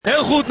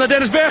Heel goed naar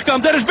Dennis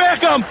Bergkamp. Dennis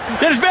Bergkamp.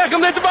 Dennis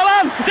Bergkamp neemt de bal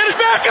aan. Dennis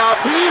Bergkamp.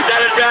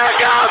 Dennis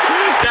Bergkamp.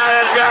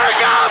 Dennis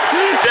Bergkamp.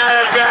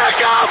 Dennis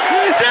Bergkamp.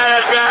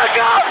 Dennis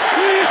Bergkamp.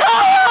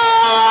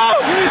 Oh!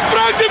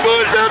 Frank de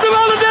Boer speelt de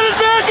bal naar Dennis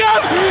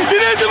Bergkamp. Die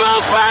neemt de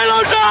bal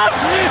feilloos aan.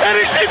 En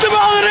die schiet de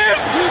bal erin.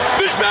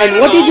 And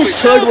what you just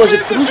heard was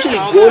a crucial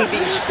goal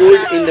being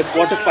scored in the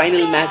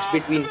quarter-final match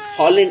between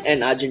Holland and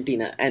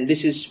Argentina. And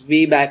this is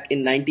way back in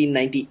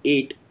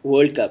 1998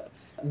 World Cup.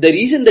 The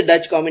reason the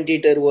Dutch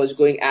commentator was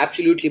going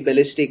absolutely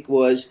ballistic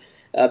was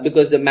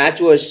because the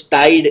match was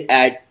tied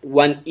at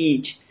 1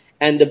 each,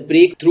 and the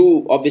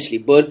breakthrough, obviously,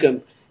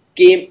 Bergkamp,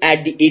 came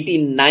at the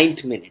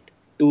 89th minute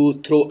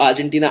to throw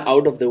Argentina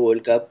out of the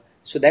World Cup.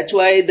 So that's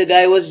why the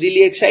guy was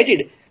really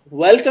excited.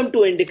 Welcome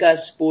to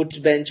Indica's Sports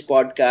Bench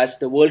podcast,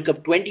 the World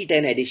Cup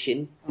 2010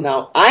 edition.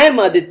 Now, I am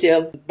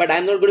Aditya, but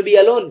I'm not going to be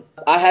alone.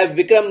 I have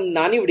Vikram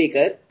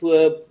Nanivdekar.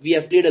 We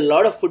have played a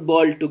lot of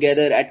football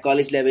together at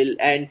college level,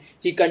 and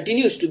he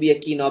continues to be a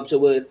keen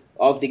observer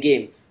of the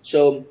game.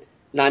 So,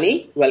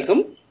 Nani,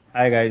 welcome.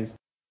 Hi, guys.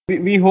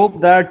 We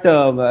hope that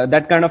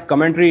that kind of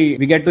commentary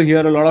we get to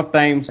hear a lot of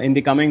times in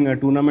the coming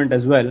tournament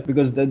as well,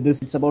 because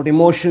it's about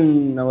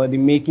emotion, the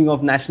making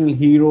of national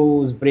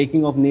heroes,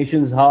 breaking of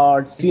nations'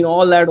 hearts. Seen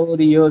all that over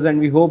the years, and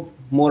we hope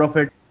more of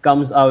it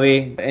comes our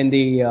way in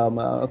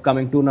the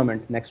coming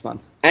tournament next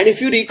month. And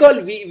if you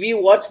recall, we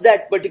watched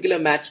that particular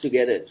match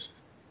together.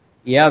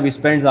 Yeah, we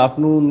spent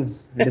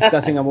afternoons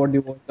discussing about the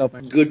World Cup.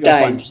 And good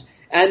times. Fun.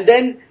 And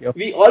then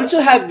we also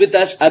have with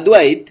us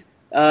Advait.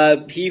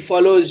 He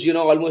follows,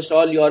 almost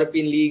all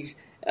European leagues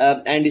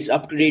and is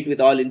up to date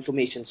with all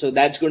information. So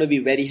that's going to be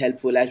very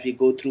helpful as we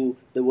go through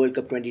the World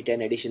Cup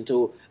 2010 edition.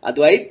 So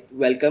Advait,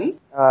 welcome.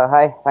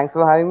 Hi, thanks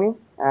for having me.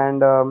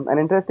 And an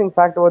interesting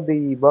fact about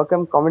the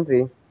Bergkamp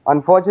commentary.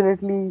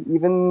 Unfortunately,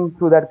 even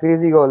through that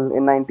crazy goal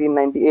in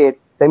 1998,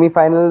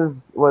 semi-finals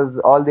was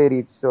all they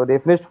reached. So they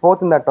finished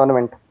fourth in that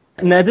tournament.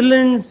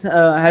 Netherlands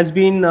has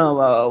been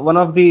one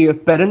of the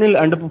perennial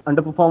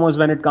underperformers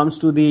when it comes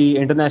to the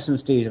international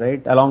stage,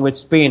 right? Along with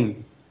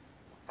Spain.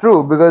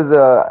 True, because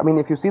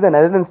if you see the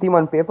Netherlands team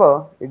on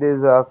paper, it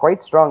is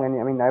quite strong,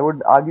 and I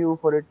would argue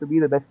for it to be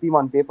the best team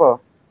on paper.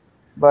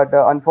 But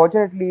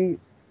unfortunately,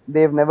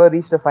 they've never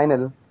reached a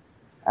final.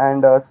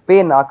 And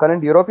Spain, our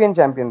current European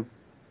champions,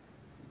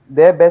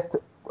 their best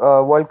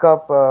World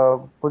Cup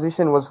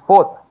position was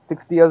fourth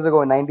 60 years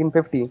ago in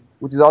 1950,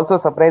 which is also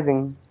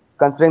surprising,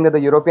 considering that the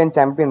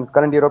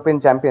current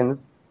European champions.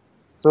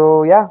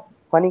 So yeah,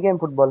 funny game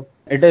football.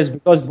 It is,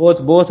 because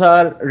both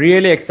are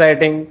really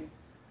exciting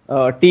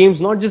teams.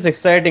 Not just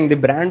exciting, the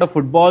brand of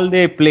football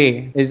they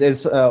play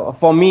is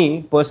for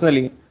me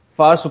personally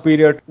far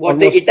superior to what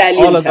the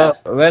Italians have.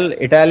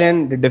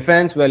 Italian, the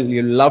defense. Well,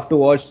 you love to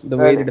watch the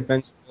way the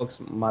defense works,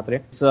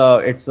 Matre. It's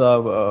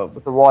a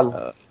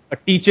wall. A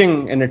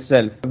teaching in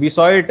itself. We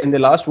saw it in the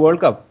last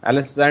World Cup.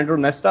 Alessandro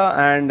Nesta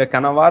and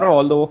Cannavaro,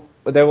 although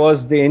there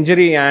was the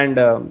injury, and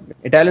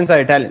Italians are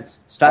Italians.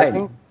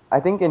 Style. I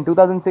think in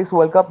 2006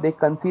 World Cup they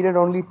conceded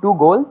only 2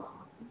 goals,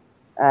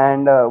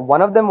 and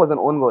one of them was an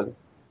own goal.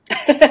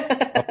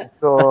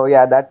 So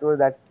yeah, that.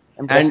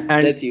 And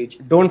that's huge.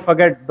 Don't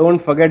forget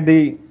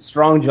the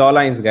strong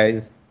jawlines,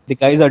 guys. The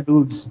guys are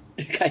dudes.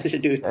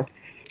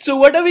 So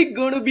what are we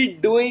going to be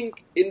doing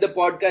in the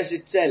podcast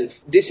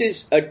itself? This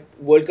is a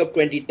World Cup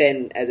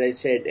 2010, as I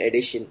said,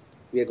 edition.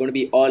 We are going to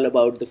be all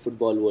about the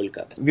Football World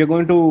Cup. We are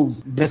going to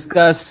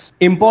discuss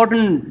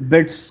important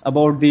bits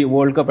about the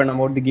World Cup and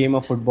about the game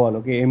of football.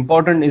 Okay,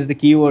 important is the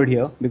key word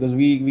here, because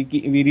we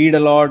read a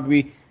lot,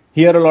 we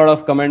hear a lot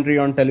of commentary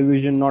on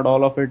television. Not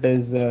all of it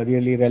is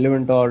really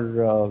relevant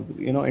or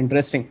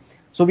interesting.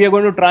 So we are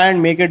going to try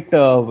and make it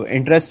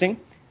interesting.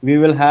 We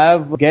will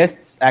have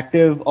guests,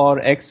 active or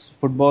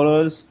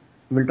ex-footballers.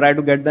 We'll try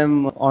to get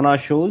them on our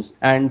shows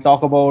and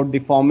talk about the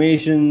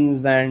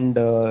formations and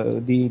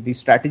the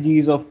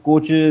strategies of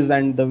coaches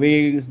and the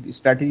way the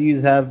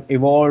strategies have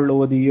evolved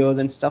over the years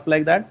and stuff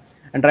like that,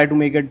 and try to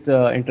make it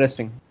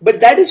interesting.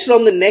 But that is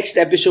from the next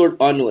episode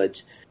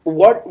onwards.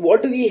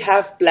 What do we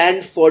have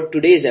planned for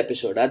today's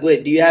episode?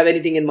 Advait, do you have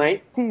anything in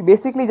mind? See,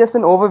 basically just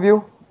an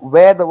overview,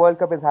 where the World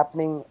Cup is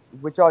happening,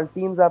 which all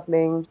teams are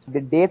playing, the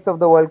dates of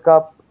the World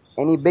Cup,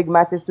 any big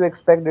matches to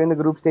expect during the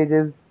group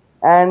stages,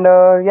 and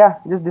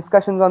just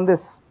discussions on this.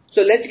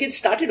 So let's get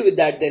started with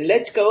that then.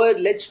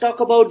 Let's talk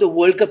about the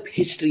World Cup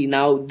history.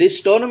 Now,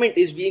 this tournament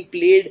is being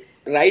played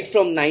right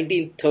from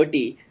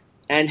 1930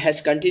 and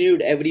has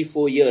continued every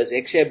 4 years,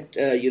 except,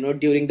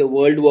 during the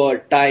World War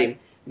time,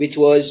 which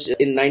was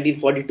in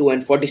 1942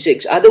 and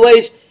 46.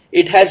 Otherwise,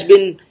 it has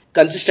been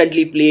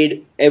consistently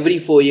played every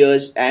 4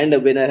 years, and a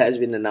winner has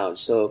been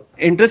announced. So,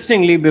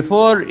 interestingly,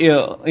 before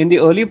in the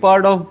early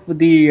part of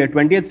the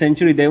 20th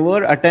century, there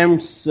were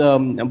attempts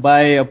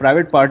by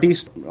private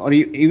parties or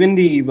even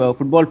the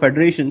football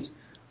federations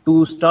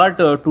to start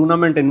a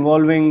tournament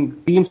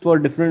involving teams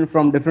from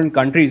different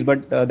countries,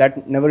 but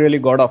that never really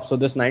got off. So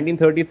this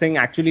 1930 thing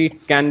actually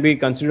can be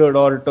considered,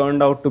 or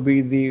turned out to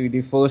be,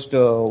 the first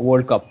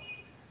World Cup.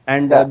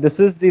 And this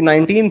is the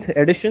 19th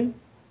edition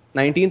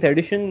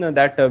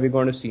that we're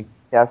going to see.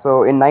 Yeah,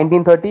 so in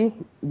 1930,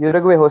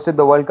 Uruguay hosted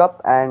the World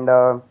Cup, and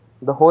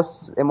the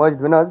hosts emerged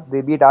winners.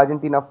 They beat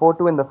Argentina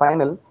 4-2 in the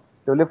final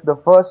to lift the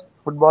first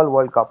football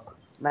World Cup.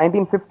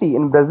 1950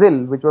 in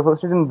Brazil, which was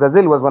hosted in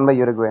Brazil, was won by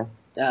Uruguay.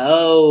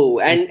 Oh,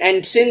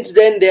 and since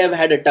then they have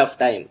had a tough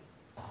time.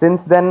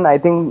 Since then, I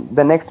think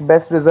the next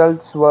best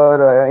results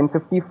were in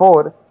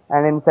 54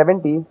 and in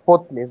 70,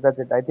 fourth place. That's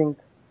it. I think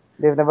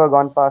they've never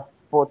gone past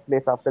fourth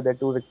place after their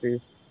 2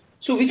 victories.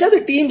 So which are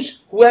the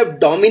teams who have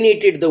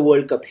dominated the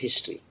World Cup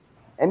history?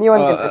 Anyone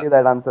can tell you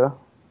that answer.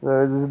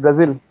 This is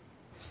Brazil.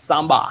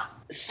 Samba.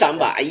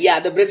 Samba. Yeah,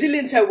 the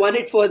Brazilians have won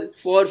it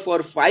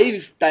for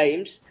 5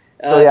 times.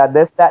 So yeah,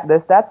 their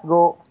stats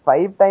go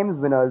 5 times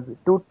winners,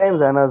 2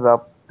 times runners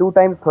up, 2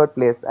 times third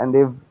place, and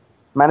they've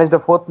managed a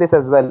fourth place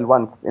as well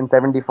once in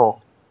 74.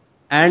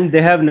 And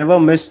they have never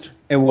missed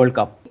a World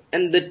Cup.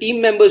 And the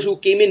team members who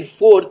came in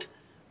fourth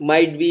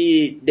might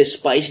be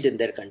despised in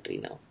their country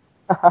now.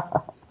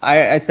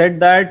 I said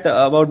that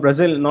about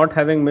Brazil not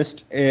having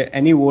missed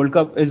any World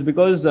Cup is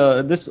because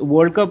this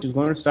World Cup is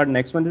going to start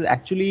next month is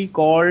actually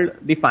called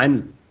the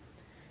final.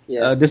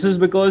 Yeah. This is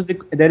because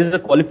there is a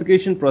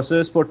qualification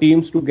process for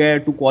teams to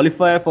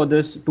qualify for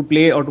this, to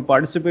play or to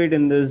participate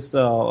in this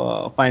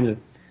final.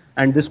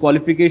 And this the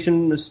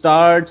qualification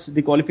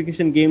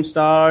games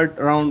start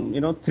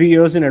around 3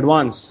 years in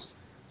advance.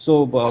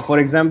 So, for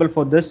example,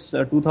 for this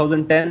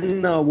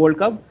 2010 World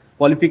Cup,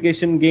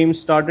 qualification games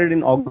started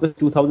in August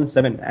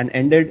 2007 and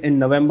ended in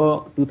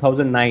November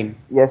 2009.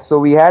 Yes, so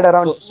we had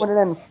around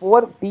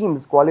 204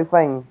 teams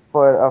qualifying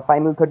for a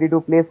final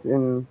 32 place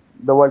in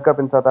the World Cup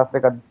in South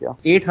Africa this year.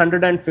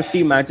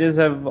 850 matches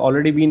have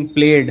already been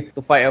played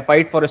to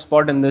fight for a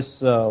spot in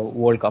this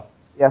World Cup.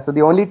 Yeah, so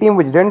the only team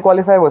which didn't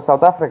qualify was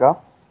South Africa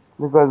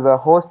because the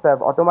hosts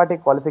have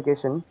automatic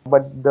qualification,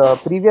 but the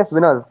previous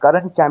winners,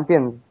 current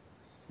champions,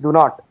 do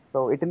not.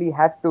 So Italy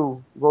had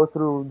to go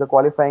through the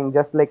qualifying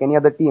just like any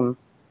other team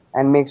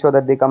and make sure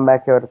that they come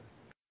back here.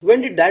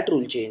 When did that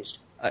rule change?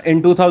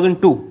 In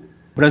 2002,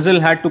 Brazil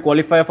had to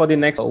qualify for the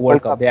next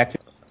World Cup.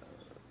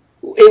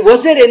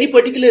 Was there any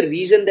particular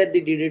reason that they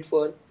did it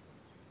for?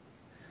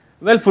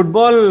 Well,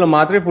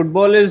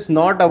 football is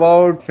not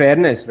about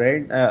fairness,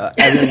 right?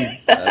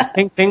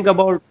 Think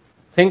about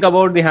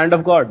the hand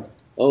of God.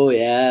 Oh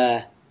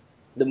yeah,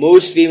 the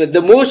most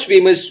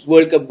famous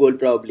World Cup goal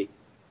probably.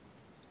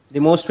 The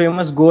most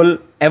famous goal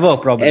ever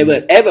probably.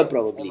 Ever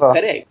probably.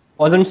 Correct.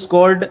 Wasn't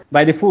scored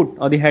by the foot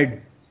or the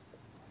head.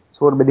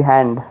 Scored by the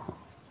hand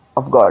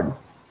of God.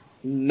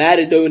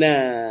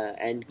 Maradona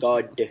and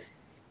God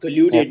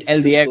colluded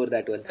to score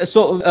that one.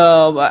 So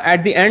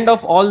at the end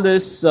of all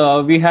this,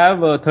 we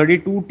have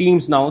 32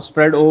 teams now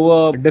spread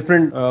over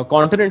different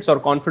continents or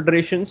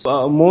confederations.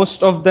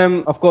 Most of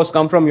them, of course,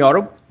 come from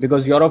Europe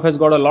because Europe has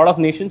got a lot of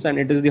nations and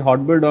it is the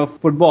hotbed of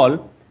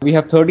football. We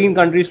have 13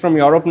 countries from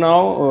Europe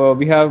now.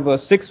 We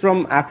have 6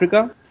 from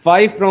Africa,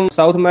 5 from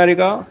South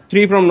America,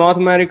 3 from North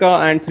America,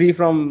 and 3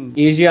 from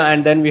Asia,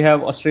 and then we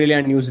have Australia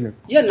and New Zealand.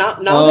 Yeah,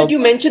 now that you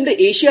mentioned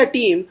the Asia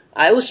team,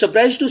 I was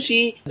surprised to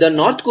see the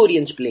North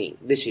Koreans playing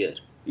this year.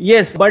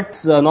 Yes, but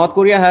North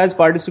Korea has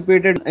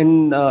participated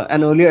in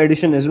an earlier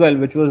edition as well,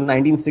 which was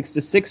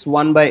 1966,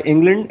 won by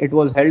England. It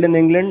was held in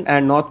England,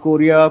 and North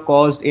Korea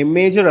caused a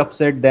major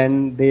upset.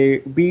 Then they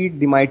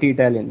beat the mighty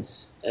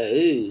Italians.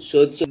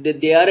 So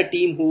they are a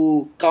team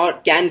who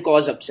can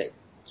cause upset.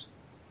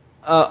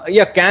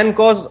 Can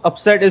cause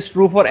upset is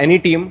true for any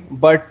team,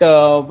 but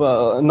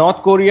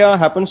North Korea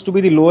happens to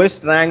be the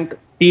lowest ranked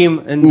team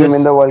in this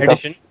in the World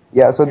edition. Cup.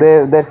 Yeah, so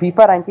their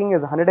FIFA ranking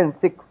is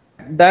 106.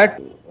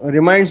 That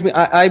reminds me,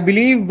 I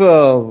believe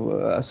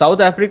South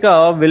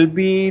Africa will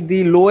be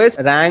the lowest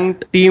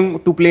ranked team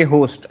to play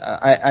host.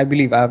 I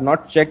believe. I have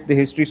not checked the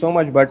history so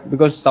much, but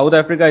because South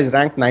Africa is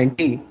ranked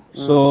 90,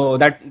 so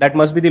that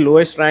must be the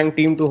lowest ranked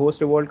team to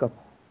host a World Cup.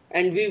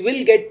 And we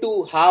will get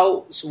to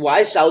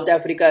why South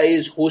Africa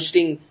is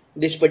hosting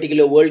this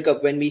particular World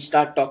Cup when we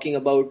start talking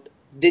about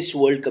this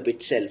World Cup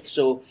itself.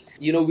 So,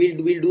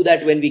 we'll do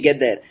that when we get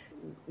there.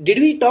 Did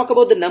we talk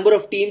about the number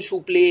of teams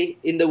who play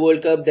in the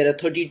World Cup? There are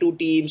 32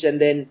 teams and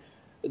then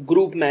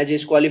group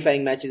matches,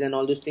 qualifying matches and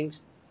all those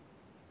things?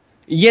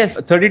 Yes,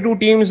 32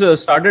 teams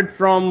started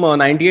from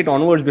 98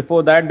 onwards.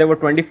 Before that, there were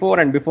 24,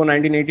 and before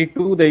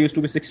 1982, there used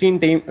to be 16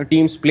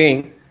 teams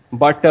playing.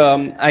 But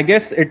I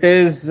guess it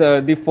is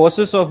the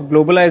forces of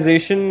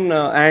globalization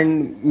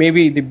and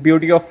maybe the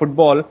beauty of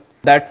football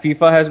that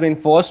FIFA has been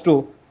forced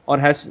to, or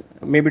has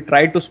maybe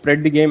tried to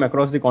spread the game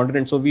across the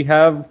continent. So we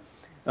have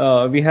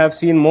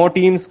seen more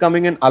teams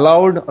coming in,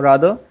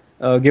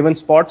 given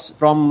spots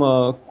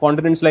from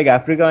continents like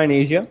Africa and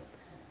Asia,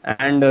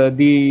 and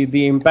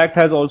the impact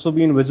has also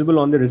been visible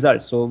on the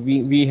results. So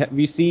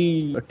we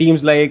see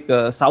teams like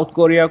South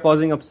Korea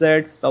causing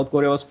upsets. South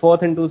Korea was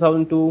 4th in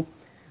 2002.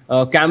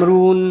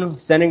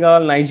 Cameroon,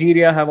 Senegal,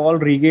 Nigeria have all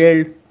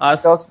regaled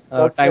us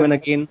time and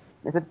again.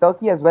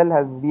 Turkey as well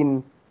has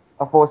been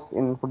a force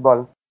in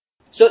football.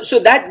 So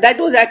that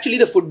was actually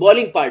the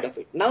footballing part of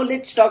it. Now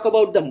let's talk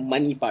about the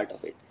money part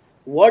of it.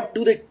 What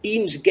do the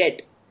teams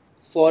get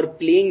for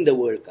playing the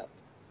World Cup?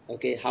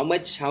 Okay, how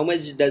much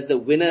does the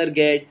winner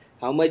get?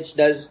 How much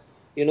does,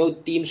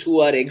 teams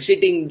who are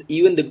exiting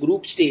even the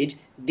group stage,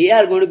 they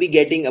are going to be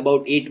getting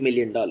about $8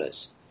 million.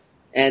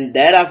 And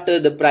thereafter,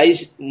 the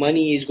prize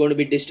money is going to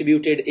be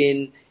distributed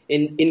in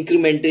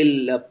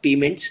incremental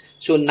payments.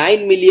 So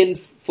 9 million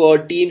for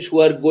teams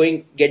who are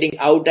getting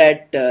out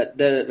at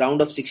the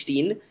round of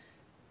 16,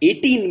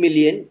 18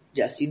 million,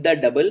 just see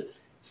that double,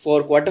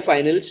 for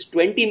quarterfinals,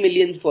 20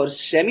 million for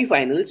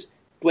semifinals,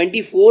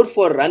 24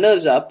 for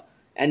runners-up,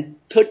 and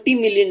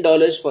 $30 million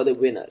for the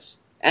winners.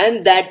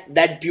 And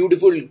that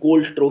beautiful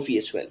gold trophy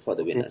as well for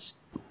the winners.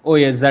 Oh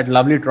yes, that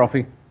lovely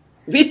trophy.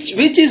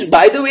 Which is,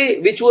 by the way,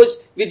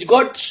 which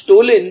got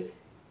stolen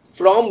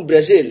from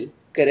Brazil,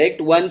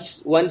 correct?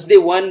 Once they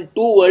won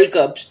 2 World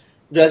Cups,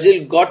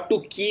 Brazil got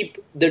to keep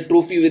the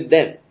trophy with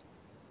them.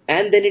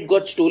 And then it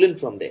got stolen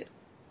from there.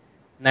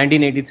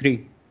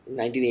 1983.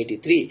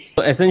 1983.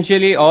 So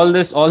essentially, all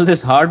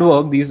this hard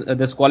work,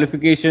 this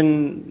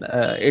qualification,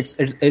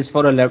 it's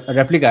for a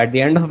replica. At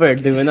the end of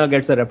it, the winner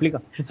gets a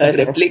replica. A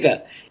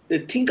replica.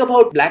 Think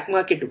about black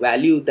market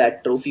value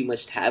that trophy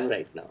must have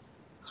right now.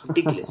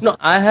 Ridiculous. No,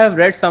 I have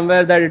read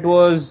somewhere that it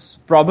was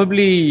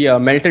probably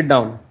melted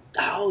down.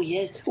 Oh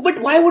yes,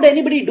 but why would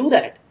anybody do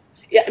that?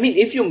 Yeah, I mean,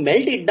 if you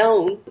melt it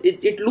down,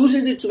 it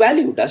loses its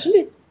value, doesn't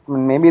it?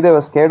 Maybe they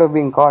were scared of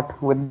being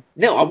caught with.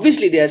 No,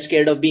 obviously they are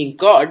scared of being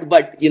caught,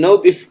 but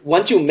if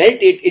once you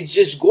melt it, it's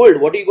just gold.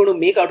 What are you going to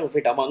make out of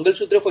it? A Mangal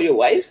Sutra for your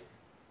wife?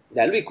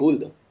 That'll be cool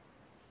though.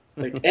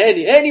 But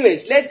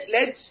anyways,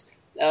 let's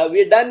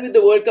we're done with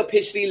the World Cup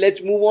history.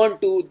 Let's move on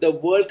to the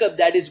World Cup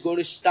that is going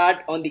to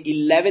start on the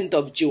 11th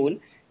of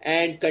June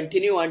and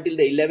continue until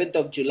the 11th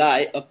of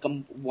July,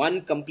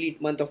 one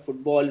complete month of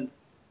football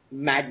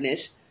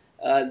madness.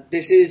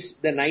 This is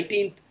the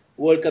 19th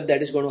World Cup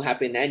that is going to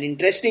happen, and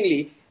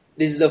interestingly,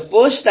 this is the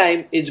first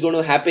time it's going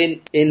to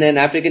happen in an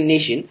African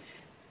nation.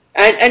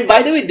 And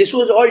by the way, this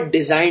was all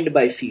designed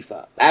by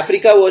FIFA.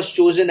 Africa was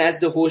chosen as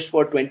the host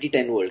for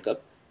 2010 World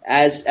Cup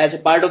as a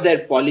part of their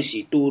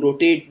policy to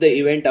rotate the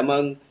event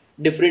among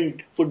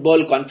different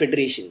football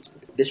confederations.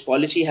 This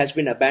policy has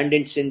been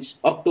abandoned since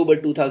October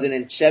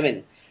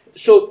 2007.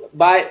 So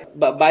by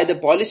the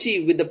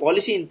policy, with the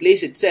policy in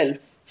place itself,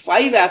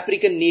 5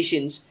 African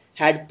nations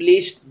had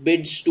placed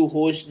bids to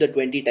host the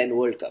 2010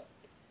 World Cup.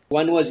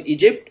 One was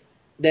Egypt.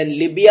 Then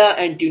Libya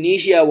and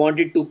Tunisia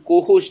wanted to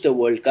co-host the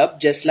World Cup,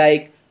 just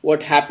like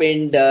what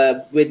happened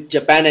with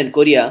Japan and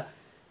Korea.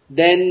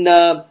 Then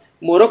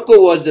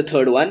Morocco was the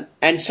third one,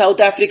 and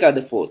South Africa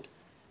the fourth.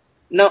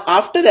 Now,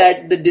 after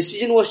that, the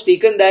decision was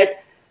taken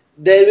that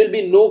there will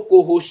be no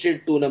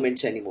co-hosted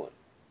tournaments anymore.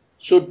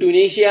 So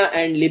Tunisia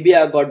and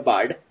Libya got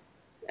barred,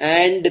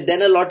 and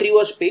then a lottery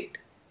was picked.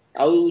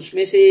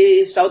 Usme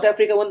se South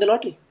Africa won the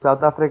lottery.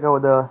 South Africa were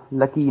the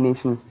lucky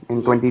nation in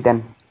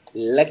 2010.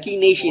 Lucky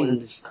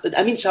nations.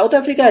 I mean, South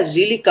Africa has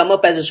really come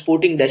up as a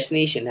sporting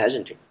destination,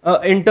 hasn't it?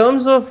 In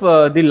terms of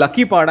the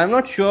lucky part, I'm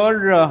not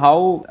sure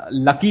how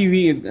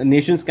lucky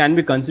nations can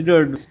be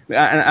considered.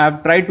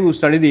 I've tried to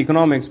study the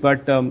economics,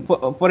 but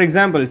for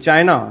example,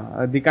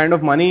 China, the kind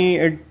of money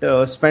it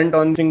spent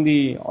on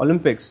the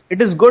Olympics, it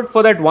is good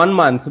for that 1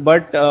 month,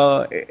 but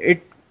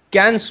it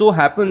can so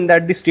happen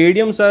that the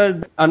stadiums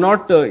are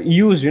not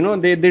used,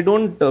 they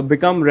don't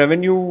become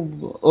revenue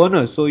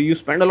earners. So you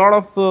spend a lot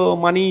of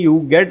money,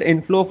 you get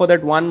inflow for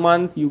that 1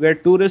 month, you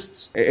get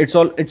tourists. It's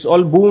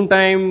all boom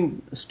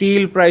time.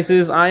 Steel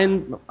prices,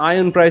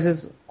 iron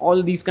prices,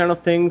 all these kind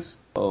of things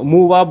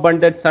move up,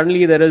 but that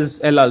suddenly there is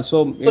a lull.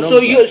 So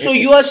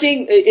you are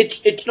saying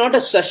it's not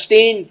a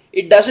sustained.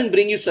 It doesn't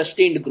bring you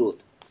sustained growth.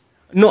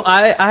 No,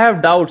 I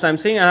have doubts. I'm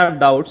saying I have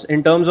doubts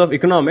in terms of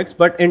economics,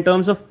 but in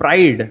terms of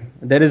pride,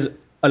 there is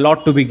a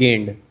lot to be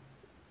gained.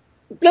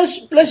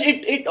 Plus,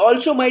 it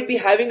also might be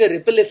having a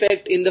ripple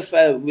effect in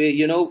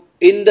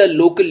in the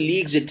local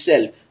leagues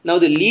itself. Now,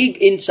 the league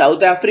in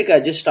South Africa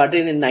just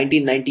started in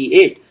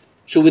 1998.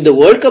 So, with the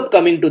World Cup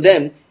coming to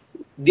them,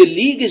 the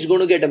league is going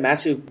to get a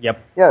massive.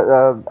 Yep.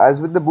 Yeah, as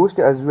with the boost,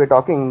 as we were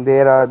talking,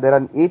 there are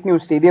 8 new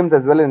stadiums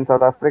as well in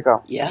South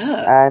Africa.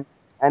 Yeah.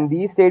 And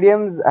these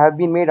stadiums have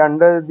been made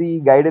under the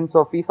guidance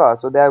of FIFA.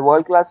 So they are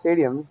world-class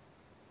stadiums,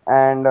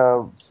 and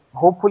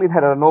hopefully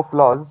there are no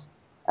flaws.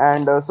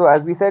 And so,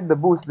 as we said,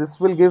 this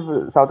will give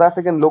South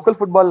African local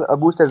football a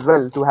boost as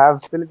well to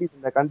have facilities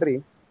in the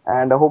country.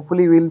 And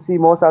hopefully we'll see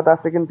more South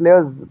African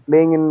players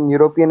playing in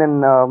European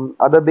and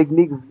other big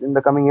leagues in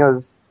the coming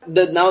years.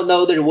 Now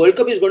the World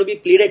Cup is going to be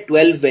played at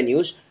 12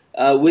 venues,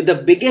 with the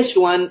biggest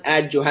one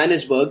at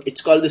Johannesburg.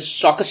 It's called the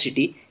Soccer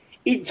City.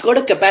 It's got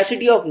a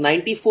capacity of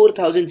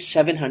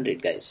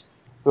 94,700 guys.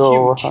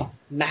 So, huge,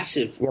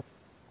 massive. Yep.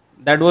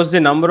 That was the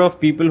number of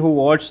people who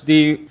watched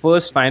the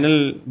first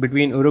final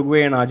between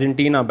Uruguay and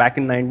Argentina back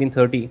in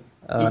 1930.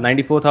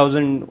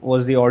 94,000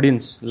 was the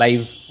audience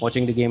live,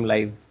 watching the game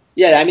live.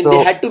 Yeah, I mean,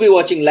 they had to be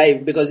watching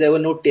live because there were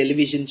no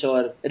televisions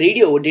or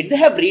radio. Did they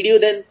have radio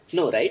then?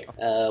 No, right?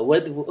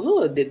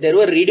 There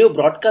were radio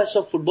broadcasts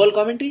of football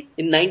commentary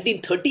in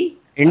 1930?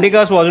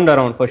 Indicast wasn't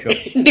around for sure.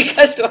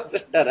 Indicast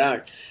wasn't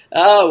around.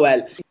 Oh,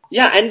 well.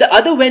 Yeah, and the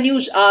other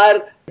venues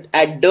are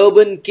at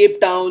Durban, Cape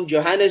Town,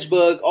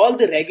 Johannesburg, all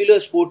the regular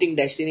sporting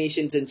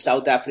destinations in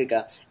South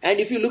Africa. And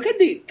if you look at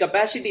the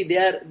capacity,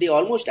 they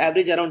almost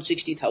average around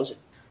 60,000.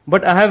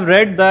 But I have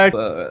read that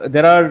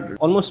there are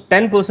almost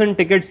 10%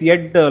 tickets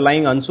yet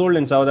lying unsold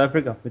in South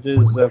Africa, which is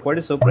quite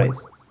a surprise.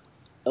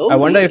 Oh, I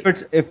wonder really?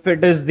 if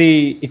it is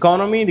the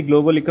economy, the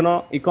global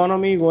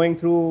economy going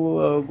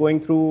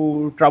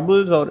through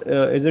troubles, or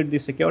is it the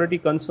security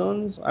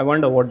concerns? I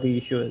wonder what the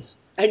issue is.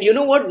 And you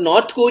know what?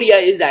 North Korea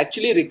is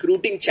actually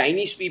recruiting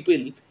Chinese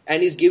people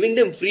and is giving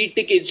them free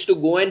tickets to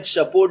go and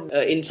support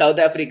in South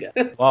Africa.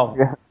 Wow.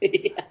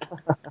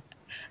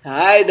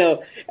 I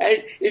know.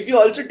 And if you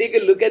also take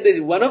a look at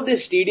this, one of the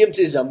stadiums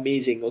is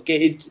amazing.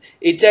 Okay,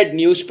 it's at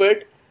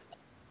Newsport,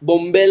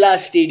 Bombela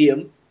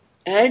Stadium,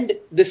 and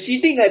the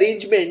seating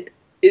arrangement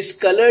is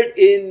colored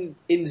in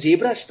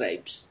zebra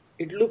stripes.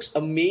 It looks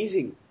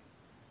amazing.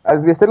 As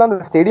we're still on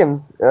the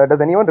stadiums,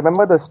 does anyone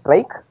remember the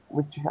strike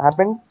which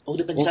happened? Oh,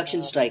 the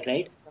construction strike,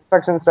 right?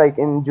 Construction strike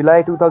in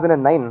July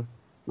 2009,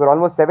 where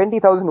almost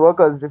 70,000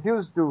 workers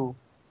refused to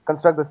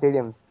construct the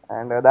stadiums.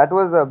 And that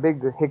was a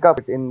big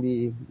hiccup in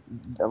the,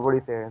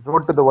 road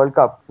to the World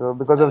Cup. So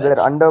because of their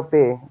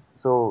underpay,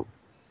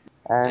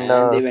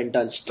 and they went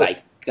on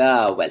strike.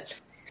 Well.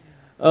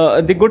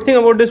 The good thing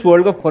about this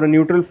World Cup for a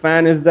neutral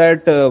fan is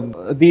that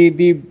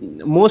the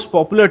most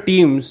popular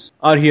teams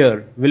are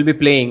here, will be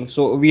playing.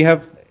 So we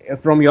have,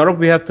 from Europe,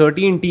 we have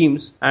 13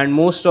 teams, and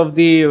most of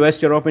the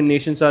West European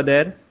nations are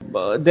there.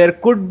 There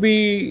could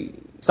be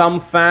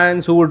some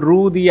fans who would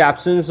rue the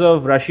absence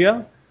of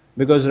Russia,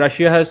 because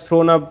Russia has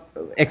thrown up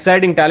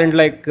exciting talent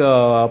like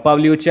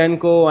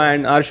Pavlyuchenko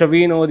and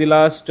Arshavin over the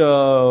last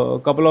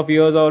couple of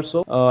years or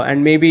so.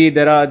 And maybe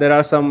there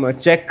are some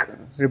Czech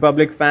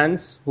Republic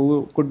fans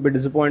who could be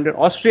disappointed.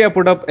 Austria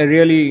put up a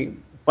really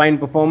fine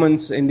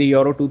performance in the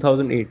Euro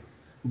 2008.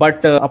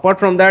 But apart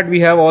from that, we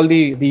have all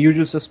the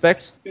usual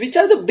suspects. Which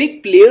are the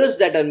big players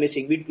that are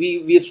missing?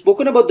 We have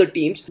spoken about the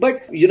teams,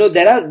 but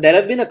there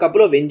have been a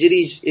couple of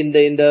injuries in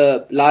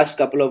the last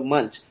couple of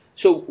months.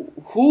 So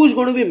who's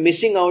going to be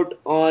missing out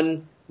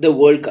on the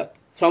World Cup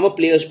from a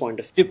player's point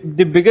of view?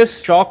 The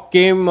biggest shock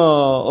came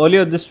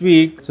earlier this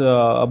week,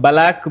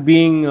 Balak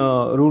being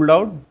ruled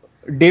out.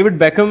 David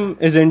Beckham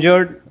is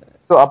injured.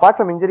 So apart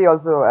from injury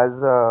also, as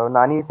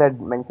Nani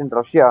mentioned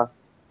Russia,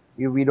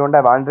 we don't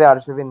have Andre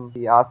Arshavin,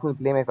 the Arsenal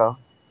playmaker,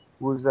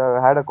 who's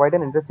had quite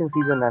an interesting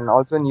season, and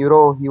also in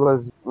Euro he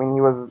was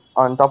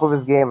on top of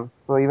his game.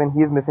 So even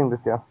he's missing this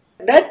year.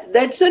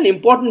 That's an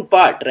important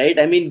part, right?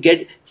 I mean,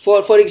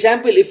 for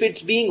example, if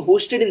it's being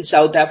hosted in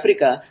South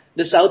Africa,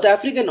 the South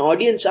African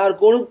audience are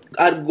going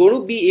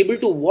to be able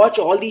to watch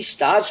all these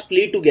stars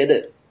play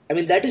together. I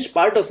mean, that is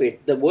part of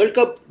it. The World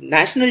Cup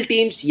national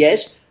teams,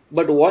 yes,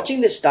 but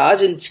watching the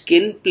stars in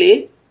skin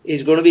play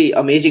is going to be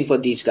amazing for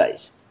these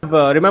guys.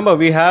 Remember,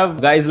 we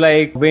have guys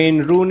like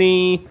Wayne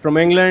Rooney from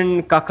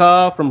England,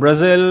 Kaká from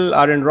Brazil,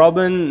 Arjen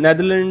Robben,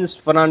 Netherlands,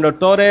 Fernando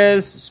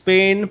Torres,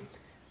 Spain,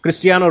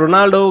 Cristiano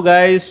Ronaldo,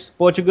 guys,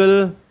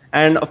 Portugal,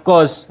 and of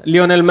course,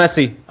 Lionel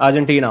Messi,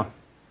 Argentina.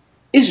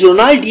 Is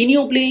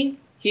Ronaldinho playing?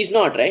 He's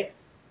not, right?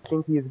 I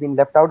think he's been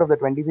left out of the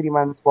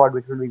 23-man squad,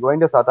 which will be going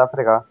to South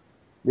Africa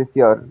this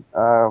year,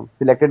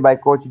 selected by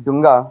coach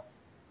Dunga.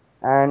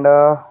 And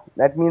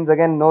that means,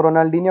 again, no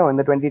Ronaldinho in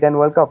the 2010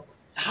 World Cup.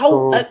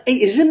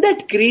 Isn't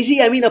that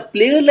crazy? I mean, a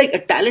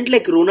talent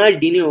like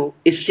Ronaldinho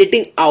is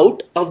sitting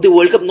out of the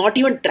World Cup, not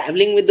even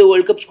traveling with the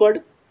World Cup squad?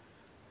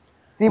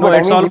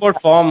 It's all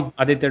about form,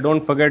 Aditya.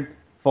 Don't forget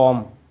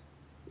form.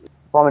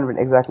 Form,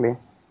 exactly.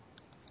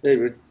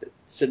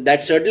 So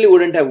that certainly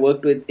wouldn't have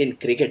worked in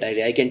cricket.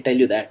 I can tell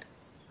you that.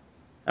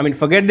 I mean,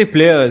 forget the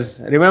players.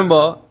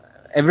 Remember,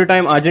 every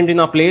time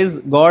Argentina plays,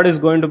 God is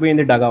going to be in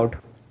the dugout.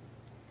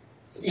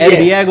 Yes.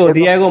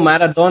 Diego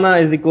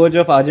Maradona is the coach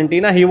of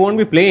Argentina. He won't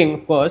be playing,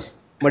 of course,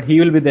 but he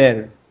will be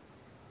there.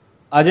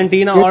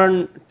 Argentina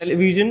on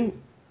television,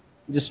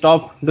 just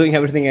stop doing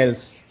everything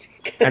else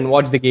and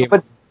watch the game.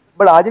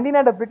 But Argentina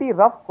had a pretty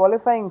rough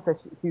qualifying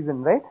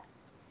season, right?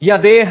 Yeah,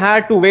 they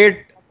had to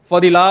wait for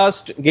the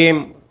last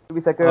game. To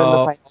be second in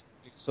the final.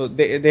 So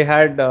they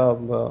had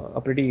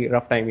a pretty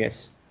rough time,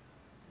 yes.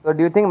 So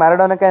do you think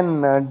Maradona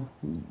can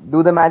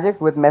do the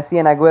magic with Messi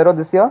and Aguero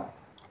this year?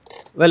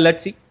 Well,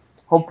 let's see.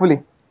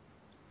 Hopefully.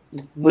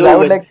 But I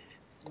would like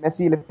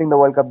Messi lifting the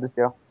World Cup this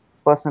year,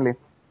 personally.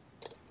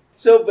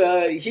 So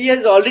he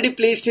has already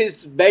placed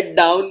his bet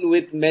down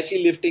with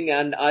Messi lifting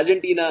and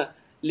Argentina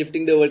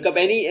lifting the World Cup.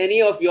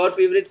 Any of your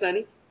favorites,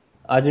 Nani?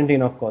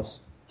 Argentina, of course.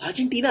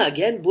 Argentina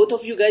again? Both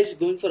of you guys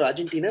going for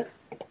Argentina?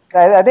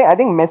 I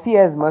think Messi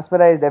has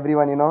mesmerized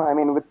everyone, I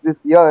mean, with this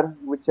year,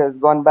 which has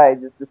gone by,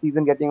 just the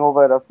season getting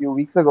over a few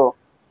weeks ago,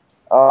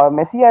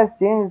 Messi has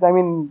changed. I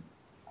mean,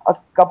 a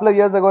couple of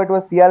years ago it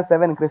was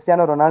CR7,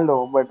 Cristiano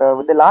Ronaldo, but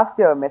with the last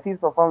year, Messi's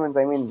performance,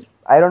 I mean,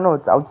 I don't know,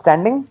 it's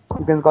outstanding,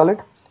 you can call it.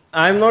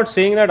 I'm not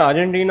saying that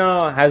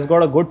Argentina has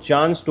got a good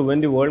chance to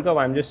win the World Cup.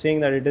 I'm just saying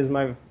that it is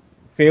my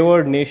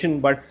favored nation.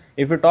 But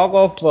if you talk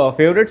of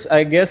favorites,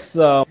 I guess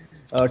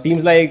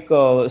Teams like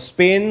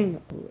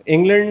Spain,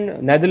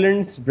 England,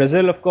 Netherlands,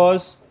 Brazil, of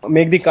course,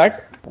 make the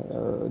cut.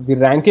 The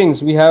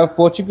rankings, we have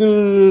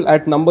Portugal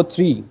at number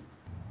 3.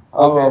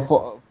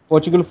 Okay.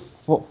 Portugal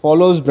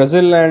follows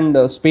Brazil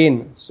and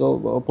Spain.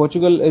 So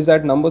Portugal is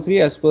at number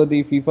 3 as per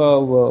the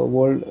FIFA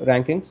World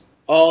Rankings.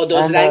 Oh,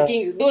 those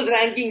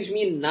rankings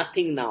mean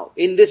nothing now.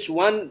 In this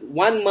one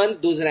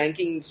month, those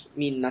rankings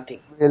mean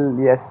nothing. Well,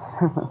 yes.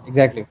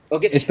 Exactly.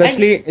 Okay.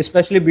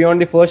 Especially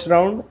beyond the first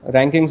round,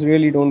 rankings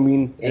really don't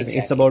mean anything.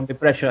 Exactly. It's about the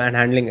pressure and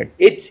handling it.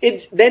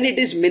 Then it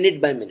is minute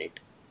by minute.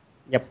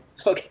 Yep.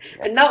 Okay.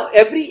 And now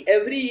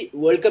every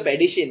World Cup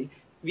edition,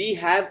 we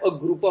have a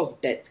group of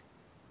death.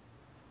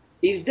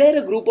 Is there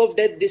a group of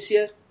death this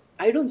year?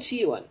 I don't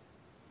see one.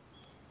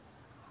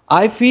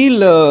 I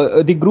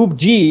feel the Group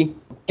G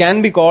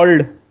can be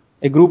called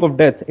a group of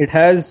death. It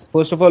has,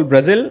 first of all,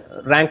 Brazil,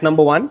 ranked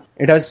number 1.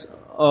 It has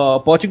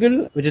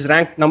Portugal, which is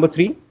ranked number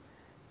 3.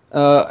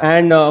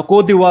 And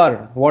Côte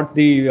d'Ivoire, what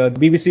the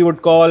BBC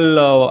would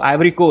call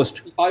Ivory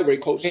Coast. Ivory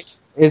Coast.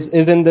 Is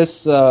in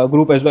this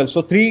group as well.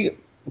 So 3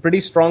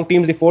 pretty strong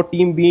teams, the 4th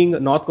team being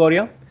North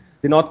Korea.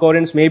 The North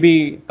Koreans may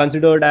be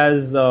considered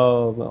as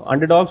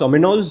underdogs or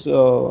minnows,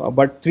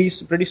 but 3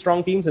 pretty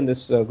strong teams in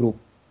this group.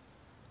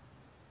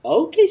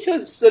 Okay,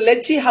 so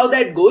let's see how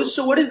that goes.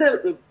 So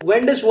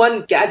when does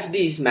one catch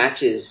these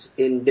matches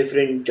in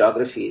different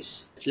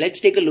geographies? So let's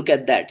take a look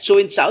at that. So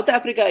in South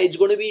Africa, it's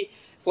going to be,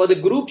 for the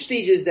group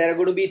stages, there are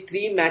going to be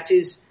 3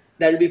 matches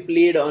that will be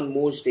played on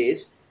most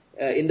days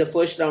in the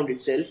first round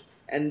itself.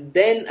 And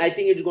then I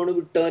think it's going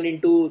to turn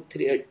into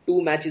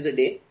 2 matches a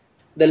day.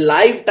 The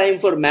live time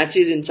for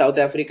matches in South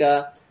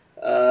Africa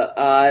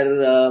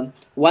are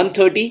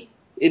 1:30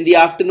 in the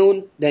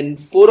afternoon, then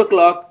 4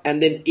 o'clock,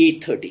 and then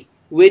 8:30,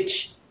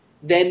 which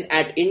then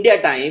at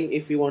India time,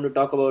 if you want to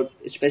talk about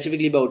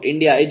specifically about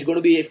India, it's going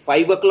to be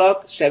 5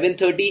 o'clock,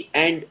 7:30,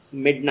 and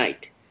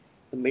midnight.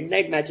 The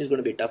midnight match is going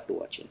to be tough to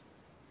watch.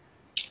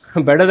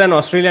 Better than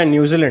Australia and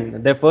New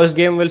Zealand. Their first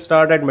game will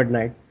start at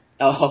midnight.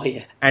 Oh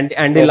yeah.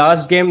 And the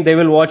last game they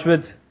will watch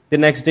with the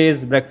next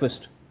day's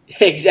breakfast.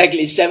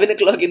 Exactly, 7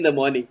 o'clock in the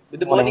morning with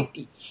the morning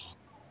tea.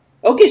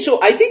 Okay, so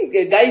I think,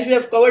 guys, we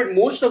have covered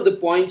most of the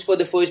points for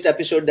the first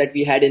episode that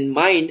we had in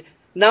mind.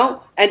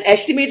 Now, an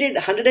estimated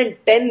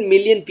 110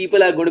 million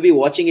people are going to be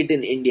watching it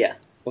in India.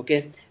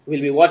 Okay, we'll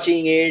be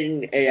watching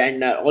it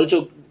and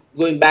also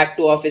going back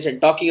to office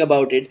and talking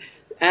about it.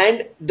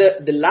 And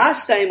the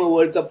last time a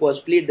World Cup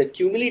was played, the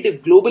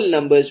cumulative global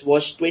numbers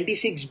was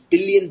 26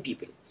 billion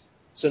people.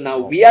 So now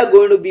we are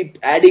going to be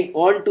adding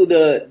on to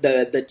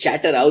the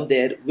chatter out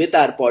there with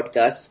our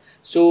podcasts.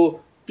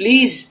 So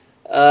please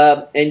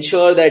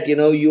ensure that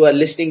you are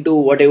listening to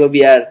whatever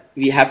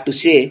we have to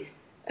say.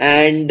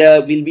 And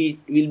we'll be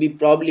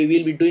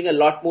doing a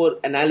lot more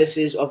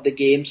analysis of the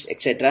games,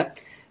 etc.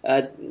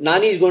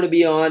 Nani is going to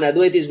be on,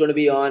 Advait is going to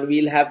be on.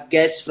 We'll have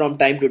guests from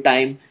time to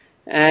time,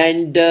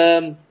 and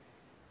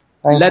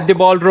let the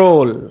ball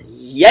roll.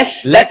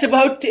 Yes, that's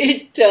about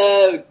it.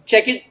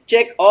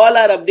 Check all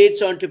our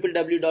updates on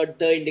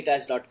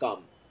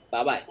www.theindicast.com.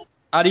 Bye bye.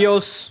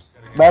 Adios.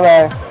 Bye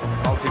bye.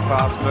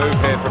 Multi-pass move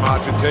here from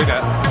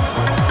Argentina.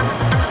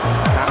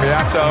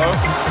 Cambiasso,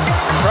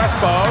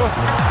 Crespo.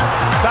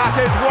 That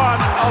is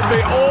one of the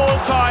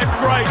all-time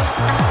great